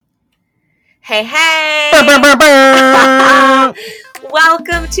Hey, hey!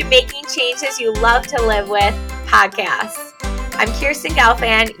 Welcome to Making Changes You Love to Live With podcast. I'm Kirsten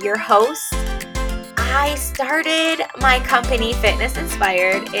Gelfand, your host. I started my company, Fitness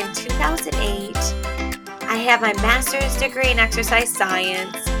Inspired, in 2008. I have my master's degree in exercise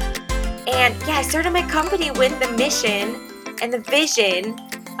science. And I started my company with the mission and the vision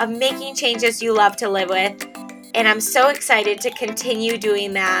of making changes you love to live with. And I'm so excited to continue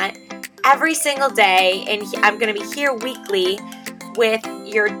doing that every single day. And I'm going to be here weekly with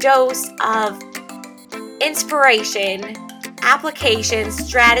your dose of inspiration, applications,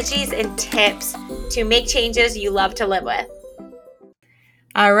 strategies, and tips to make changes you love to live with.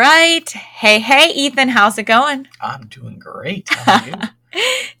 All right. Hey, Ethan, how's it going? I'm doing great. How are you?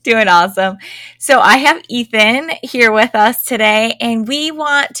 Doing awesome. So I have Ethan here with us today, and we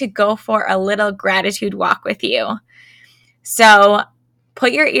want to go for a little gratitude walk with you. So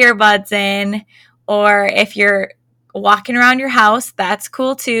put your earbuds in, or if you're walking around your house, that's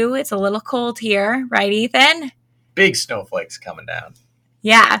cool too. It's a little cold here, right, Ethan? Big snowflakes coming down.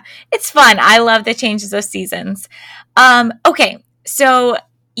 Yeah, it's fun. I love the changes of seasons. Okay, so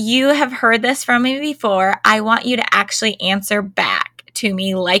you have heard this from me before. I want you to actually answer back to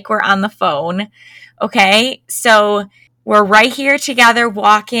me like we're on the phone. Okay, so we're right here together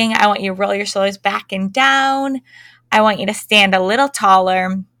walking. I want you to roll your shoulders back and down. I want you to stand a little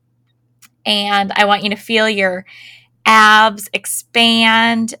taller, and I want you to feel your abs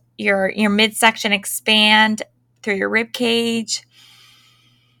expand, your midsection expand through your rib cage.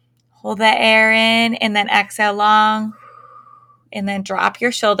 Hold that air in and then exhale long, and then drop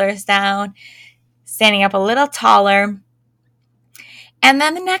your shoulders down, standing up a little taller. And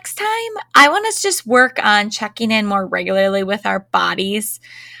then the next time, I want us to just work on checking in more regularly with our bodies.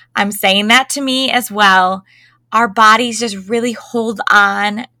 I'm saying that to me as well. Our bodies just really hold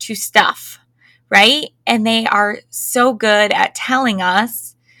on to stuff, right? And they are so good at telling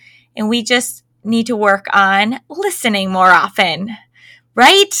us, and we just need to work on listening more often,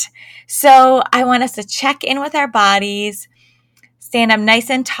 right? So I want us to check in with our bodies, stand up nice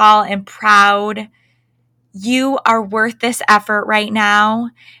and tall and proud. You are worth this effort right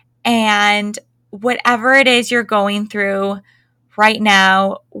now. And whatever it is you're going through right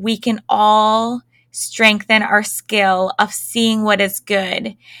now, we can all strengthen our skill of seeing what is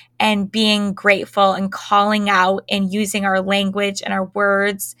good and being grateful and calling out and using our language and our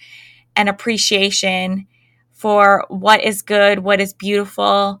words and appreciation for what is good, what is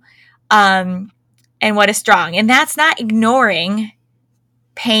beautiful, and what is strong. And that's not ignoring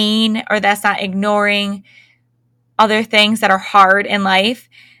pain, or that's not ignoring other things that are hard in life.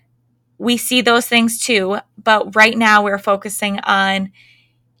 We see those things too, but right now we're focusing on,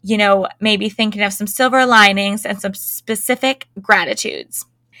 maybe thinking of some silver linings and some specific gratitudes.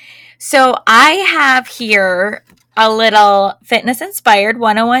 So I have here a little Fitness Inspired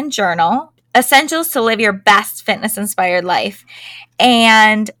 101 journal, Essentials to Live Your Best Fitness Inspired Life.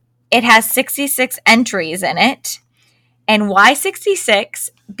 And it has 66 entries in it. And why 66?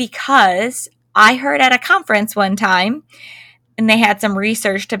 Because I heard at a conference one time, and they had some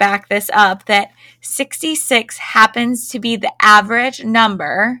research to back this up, that 66 happens to be the average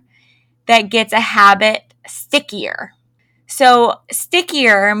number that gets a habit stickier. So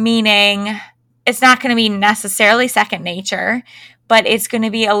stickier meaning it's not going to be necessarily second nature, but it's going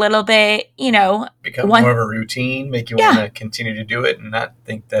to be a little bit, become more of a routine, make you want to continue to do it and not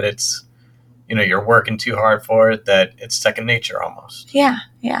think that it's, you're working too hard for it, that it's second nature almost. Yeah.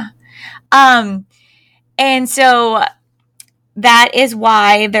 And so that is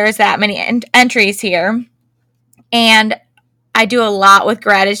why there's that many entries here. And I do a lot with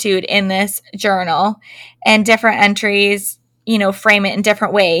gratitude in this journal, and different entries, frame it in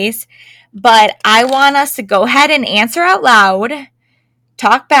different ways. But I want us to go ahead and answer out loud,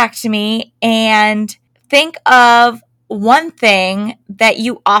 talk back to me, and think of one thing that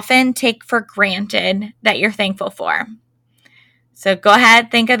you often take for granted that you're thankful for. So go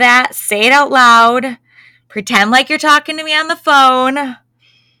ahead, think of that, say it out loud, pretend like you're talking to me on the phone.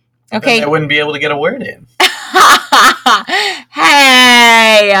 Okay. I wouldn't be able to get a word in.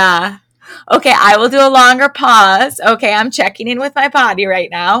 Hey. Okay, I will do a longer pause. Okay, I'm checking in with my body right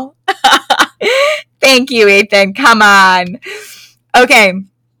now. Thank you, Ethan. Come on. Okay.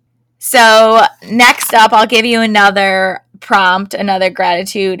 So next up, I'll give you another prompt, another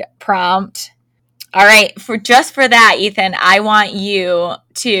gratitude prompt. All right. For that, Ethan, I want you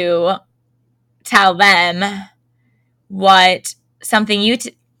to tell them what something you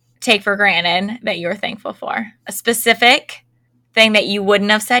take for granted that you're thankful for. A specific thing that you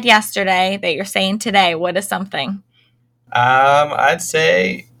wouldn't have said yesterday that you're saying today. What is something? I'd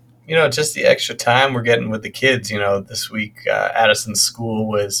say, just the extra time we're getting with the kids. This week, Addison's school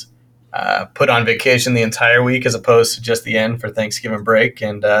was put on vacation the entire week as opposed to just the end for Thanksgiving break.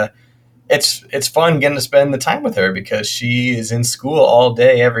 And it's fun getting to spend the time with her because she is in school all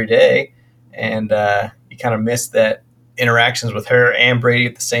day, every day. And you kind of miss that interactions with her and Brady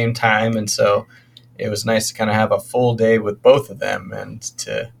at the same time. And so it was nice to kind of have a full day with both of them and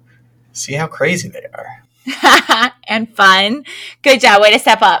to see how crazy they are. And fun. Good job. Way to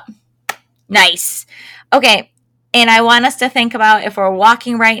step up. Nice. Okay. And I want us to think about if we're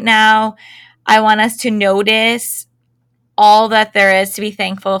walking right now, I want us to notice all that there is to be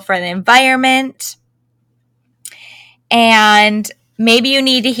thankful for the environment. And maybe you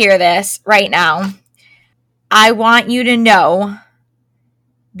need to hear this right now. I want you to know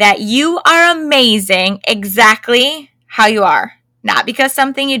that you are amazing exactly how you are. Not because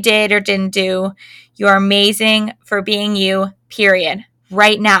something you did or didn't do. You're amazing for being you, period.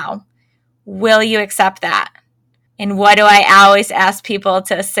 Right now. Will you accept that? And what do I always ask people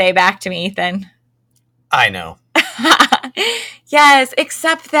to say back to me, Ethan? I know. Yes,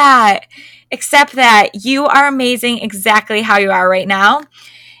 accept that. Accept that. You are amazing exactly how you are right now.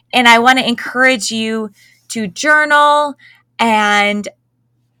 And I want to encourage you to journal and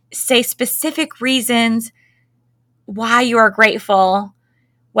say specific reasons why you are grateful,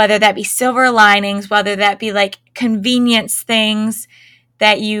 whether that be silver linings, whether that be like convenience things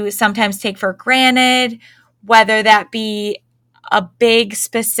that you sometimes take for granted, whether that be a big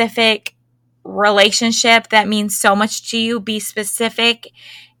specific relationship that means so much to you. Be specific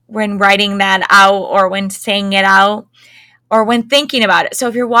when writing that out or when saying it out or when thinking about it. So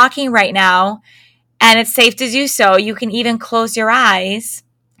if you're walking right now and it's safe to do so, you can even close your eyes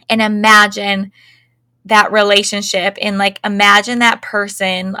and imagine that relationship and like imagine that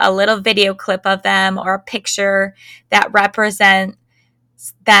person, a little video clip of them or a picture that represents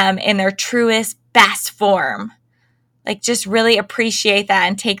them in their truest, best form. Like just really appreciate that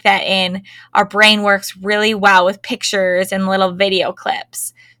and take that in. Our brain works really well with pictures and little video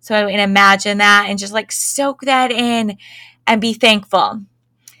clips. So and imagine that and just like soak that in and be thankful.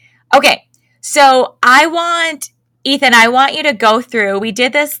 Okay, so Ethan, I want you to go through, we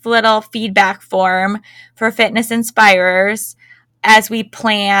did this little feedback form for Fitness Inspirers as we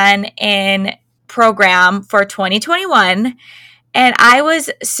plan in program for 2021. And I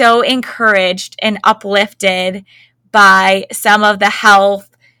was so encouraged and uplifted by some of the health,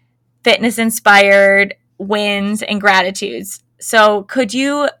 fitness inspired wins and gratitudes. So could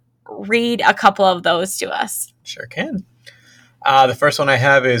you read a couple of those to us? Sure can. The first one I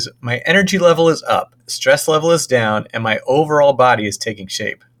have is my energy level is up, stress level is down, and my overall body is taking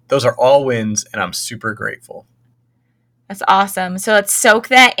shape. Those are all wins, and I'm super grateful. That's awesome. So let's soak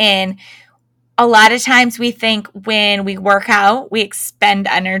that in. A lot of times we think when we work out, we expend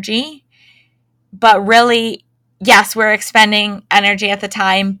energy, but really, yes, we're expending energy at the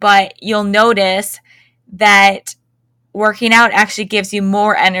time, but you'll notice that working out actually gives you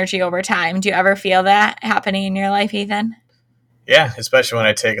more energy over time. Do you ever feel that happening in your life, Ethan? Yeah, especially when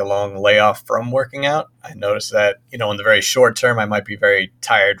I take a long layoff from working out. I notice that, in the very short term, I might be very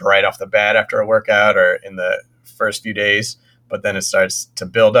tired right off the bat after a workout or in the first few days. But then it starts to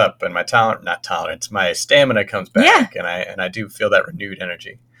build up and my my stamina comes back. Yeah. And I do feel that renewed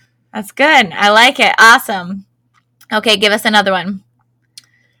energy. That's good. I like it. Awesome. Okay, give us another one.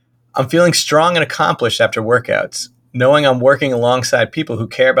 I'm feeling strong and accomplished after workouts, knowing I'm working alongside people who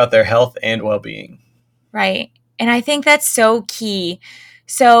care about their health and well-being. Right. And I think that's so key.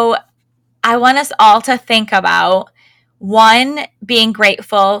 So I want us all to think about, one, being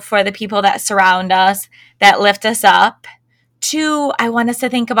grateful for the people that surround us, that lift us up. Two, I want us to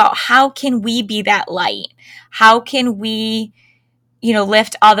think about how can we be that light? How can we,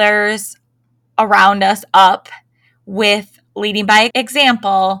 lift others around us up with leading by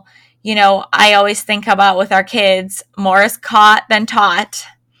example? I always think about with our kids, more is caught than taught,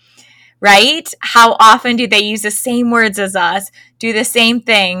 right? How often do they use the same words as us, do the same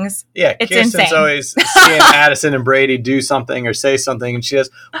things? Yeah, it's Kirsten's insane. Always seeing Addison and Brady do something or say something, and she says,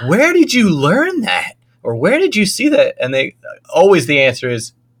 "Where did you learn that? Or where did you see that?" And they always the answer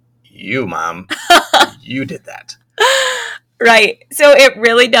is, "You, Mom, you did that." Right. So it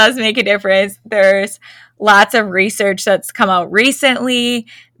really does make a difference. There's lots of research that's come out recently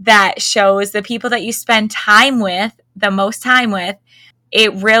that shows the people that you spend time with, the most time with,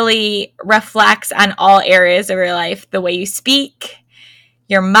 it really reflects on all areas of your life. The way you speak,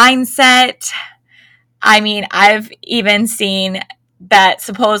 your mindset. I mean, I've even seen that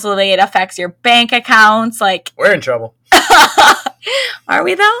supposedly it affects your bank accounts. Like, we're in trouble. Are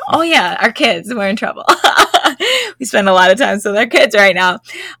we though? Oh yeah, our kids, we're in trouble. We spend a lot of time with their kids right now.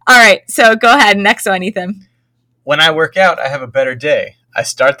 All right, so go ahead. Next one, Ethan. When I work out, I have a better day. I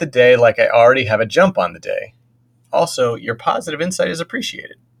start the day like I already have a jump on the day. Also, your positive insight is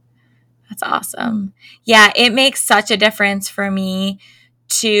appreciated. That's awesome. Yeah, it makes such a difference for me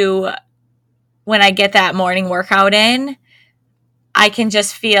to, when I get that morning workout in, I can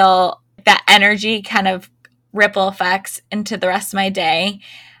just feel that energy kind of ripple effects into the rest of my day.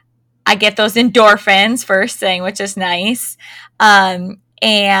 I get those endorphins first thing, which is nice. But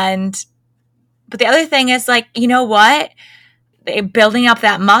the other thing is like, you know what? Building up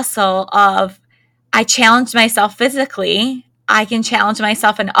that muscle of I challenged myself physically. I can challenge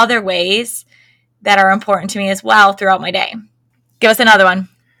myself in other ways that are important to me as well throughout my day. Give us another one.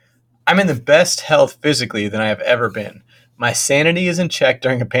 I'm in the best health physically than I have ever been. My sanity is in check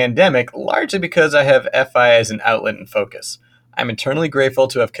during a pandemic, largely because I have FI as an outlet and focus. I'm eternally grateful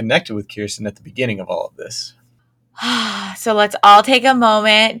to have connected with Kirsten at the beginning of all of this. So let's all take a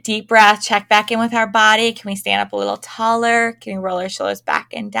moment, deep breath, check back in with our body. Can we stand up a little taller? Can we roll our shoulders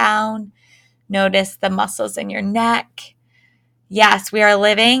back and down? Notice the muscles in your neck. Yes, we are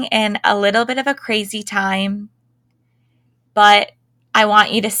living in a little bit of a crazy time, but I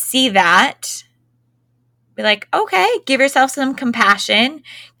want you to see that. Be like, okay, give yourself some compassion.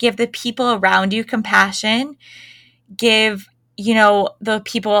 Give the people around you compassion. Give, the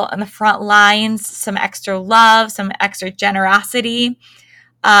people on the front lines some extra love, some extra generosity.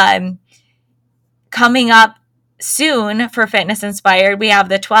 Coming up soon for Fitness Inspired, we have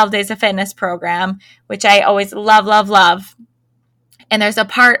the 12 Days of Fitness program, which I always love, love, love. And there's a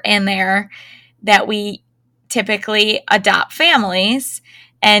part in there that we typically adopt families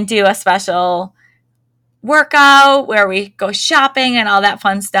and do a special workout where we go shopping and all that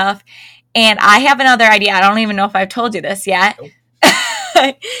fun stuff. And I have another idea. I don't even know if I've told you this yet.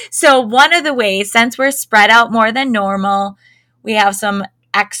 Nope. So one of the ways, since we're spread out more than normal, we have some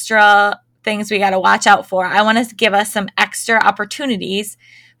extra things we got to watch out for. I want to give us some extra opportunities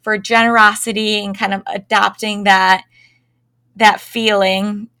for generosity and kind of adopting that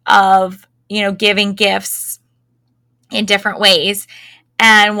feeling of, giving gifts in different ways.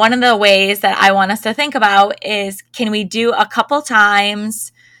 And one of the ways that I want us to think about is, can we do a couple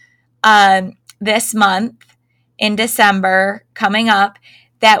times this month in December coming up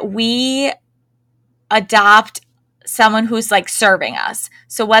that we adopt someone who's like serving us.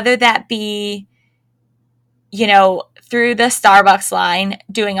 So whether that be, through the Starbucks line,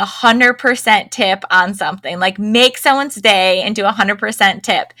 doing 100% tip on something, like make someone's day and do 100%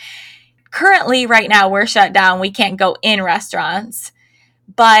 tip. Currently, right now, we're shut down. We can't go in restaurants,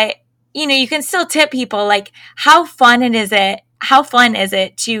 but you can still tip people. Like, how fun is it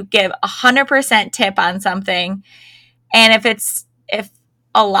to give 100% tip on something? And if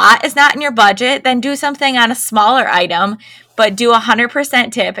a lot is not in your budget, then do something on a smaller item, but do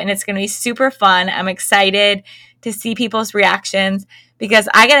 100% tip, and it's going to be super fun. I'm excited to see people's reactions because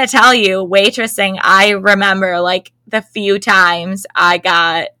I got to tell you, waitressing, I remember like the few times I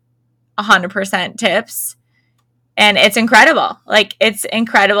got 100% tips, and it's incredible. Like, it's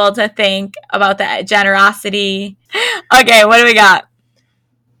incredible to think about that generosity. Okay, what do we got?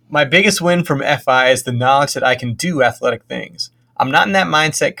 My biggest win from FI is the knowledge that I can do athletic things. I'm not in that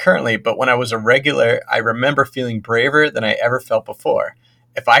mindset currently, but when I was a regular, I remember feeling braver than I ever felt before.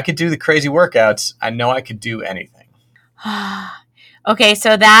 If I could do the crazy workouts, I know I could do anything. Okay,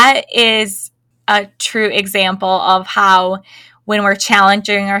 so that is a true example of how when we're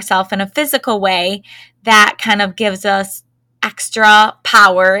challenging ourselves in a physical way, that kind of gives us extra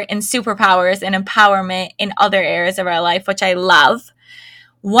power and superpowers and empowerment in other areas of our life, which I love.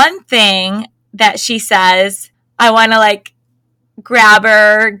 One thing that she says, I want to like grab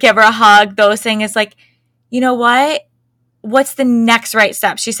her, give her a hug, those things is like, you know what? What's the next right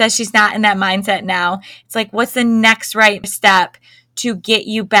step? She says she's not in that mindset now. It's like, what's the next right step to get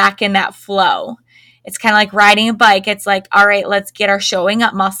you back in that flow? It's kind of like riding a bike. It's like, all right, let's get our showing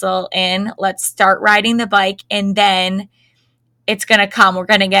up muscle in. Let's start riding the bike, and then it's going to come. We're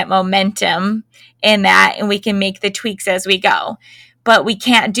going to get momentum in that, and we can make the tweaks as we go. But we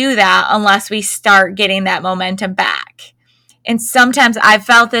can't do that unless we start getting that momentum back. And sometimes I've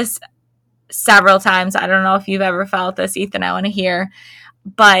felt this several times. I don't know if you've ever felt this, Ethan. I want to hear.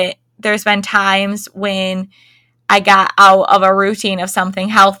 But there's been times when I got out of a routine of something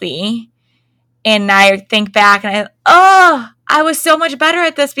healthy, and I think back and I was so much better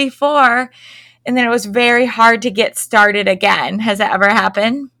at this before. And then it was very hard to get started again. Has that ever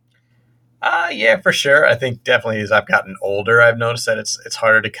happened? Yeah, for sure. I think definitely as I've gotten older, I've noticed that it's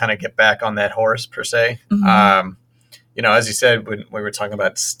harder to kind of get back on that horse per se. Mm-hmm. as you said, when we were talking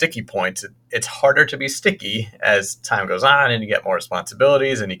about sticky points, it's harder to be sticky as time goes on and you get more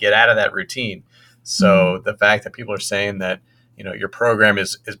responsibilities and you get out of that routine. So the fact that people are saying that, your program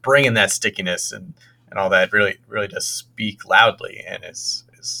is bringing that stickiness and all that really, really does speak loudly. And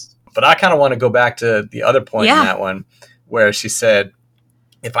but I kind of want to go back to the other point in that one where she said,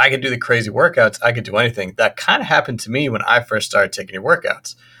 if I could do the crazy workouts, I could do anything. That kind of happened to me when I first started taking your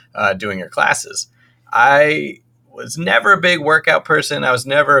workouts, doing your classes. I was never a big workout person. I was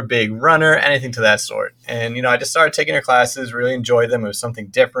never a big runner, anything to that sort. And, I just started taking your classes, really enjoyed them. It was something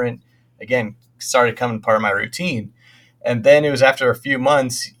different. Again, started becoming part of my routine. And then it was after a few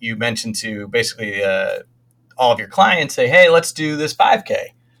months, you mentioned to basically all of your clients, say, hey, let's do this 5K.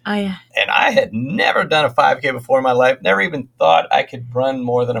 Oh, yeah. And I had never done a 5K before in my life, never even thought I could run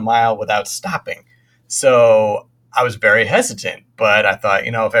more than a mile without stopping. So I was very hesitant, but I thought,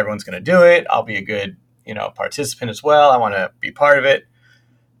 if everyone's going to do it, I'll be a good, participant as well. I want to be part of it.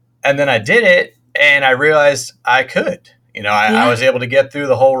 And then I did it and I realized I could. I was able to get through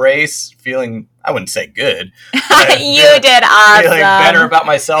the whole race feeling, I wouldn't say good. You did awesome. Feeling better about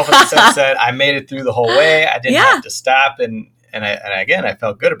myself in the sense that I made it through the whole way. I didn't have to stop. And again, I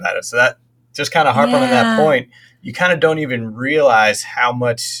felt good about it. So that just kind of harping on that point, you kind of don't even realize how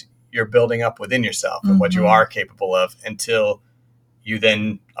much you're building up within yourself and what you are capable of until you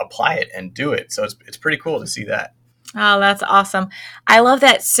then apply it and do it. So it's pretty cool to see that. Oh, that's awesome. I love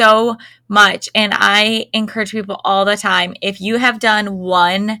that so much. And I encourage people all the time, if you have done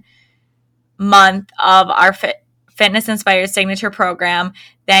 1 month of our Fitness Inspired Signature Program,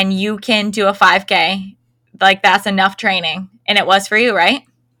 then you can do a 5K. Like, that's enough training. And it was for you, right?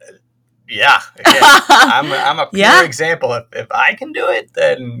 Yeah. I'm a pure example. If I can do it,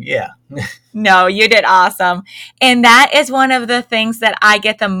 then yeah. No, you did awesome. And that is one of the things that I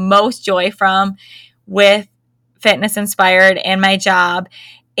get the most joy from with Fitness Inspired and my job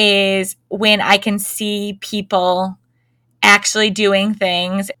is when I can see people actually doing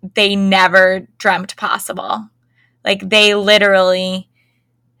things they never dreamt possible. Like, they literally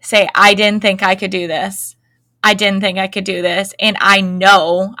say, I didn't think I could do this. I didn't think I could do this. And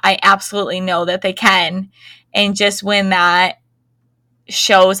I absolutely know that they can. And just when that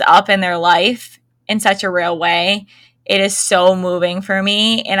shows up in their life in such a real way, it is so moving for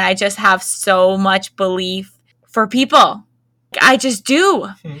me. And I just have so much belief for people. I just do.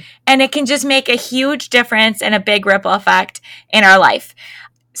 And it can just make a huge difference and a big ripple effect in our life.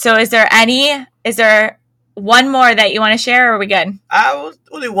 So is there one more that you want to share, or are we good?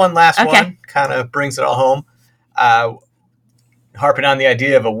 We'll do one last one. Kind of brings it all home. Harping on the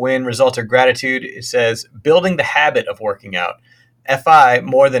idea of a win, result, or gratitude, it says, building the habit of working out. FI,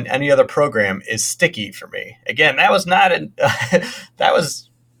 more than any other program, is sticky for me. Again, that was not that was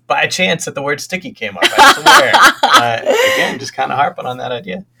by chance that the word sticky came up, I swear. Again, just kind of harping on that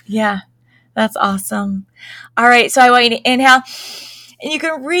idea. Yeah, that's awesome. All right, so I want you to inhale, and you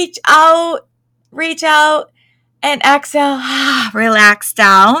can reach out, and exhale. Relax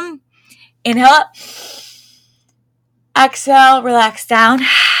down. Inhale up. Exhale, relax down.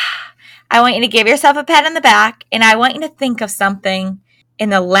 I want you to give yourself a pat on the back, and I want you to think of something in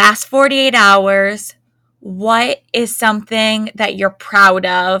the last 48 hours. What is something that you're proud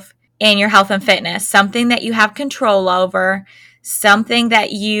of in your health and fitness? Something that you have control over, something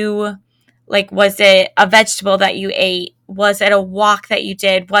that you, like, was it a vegetable that you ate? Was it a walk that you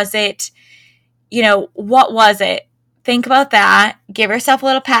did? Was it, what was it? Think about that. Give yourself a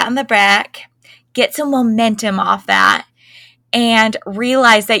little pat on the back. Get some momentum off that. And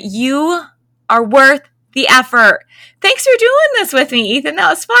realize that you are worth the effort. Thanks for doing this with me, Ethan. That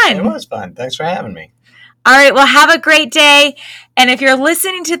was fun. It was fun. Thanks for having me. All right. Well, have a great day. And if you're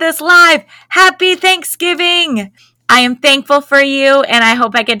listening to this live, happy Thanksgiving. I am thankful for you, and I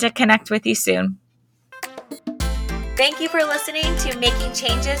hope I get to connect with you soon. Thank you for listening to Making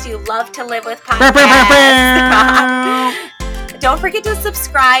Changes You Love to Live With podcast. Don't forget to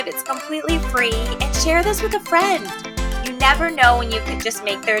subscribe. It's completely free. And share this with a friend. You never know when you could just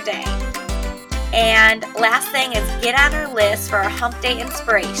make their day. And last thing is, get on our list for our Hump Day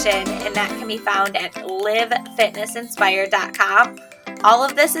inspiration, and that can be found at livefitnessinspired.com. All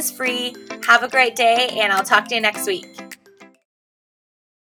of this is free. Have a great day, and I'll talk to you next week.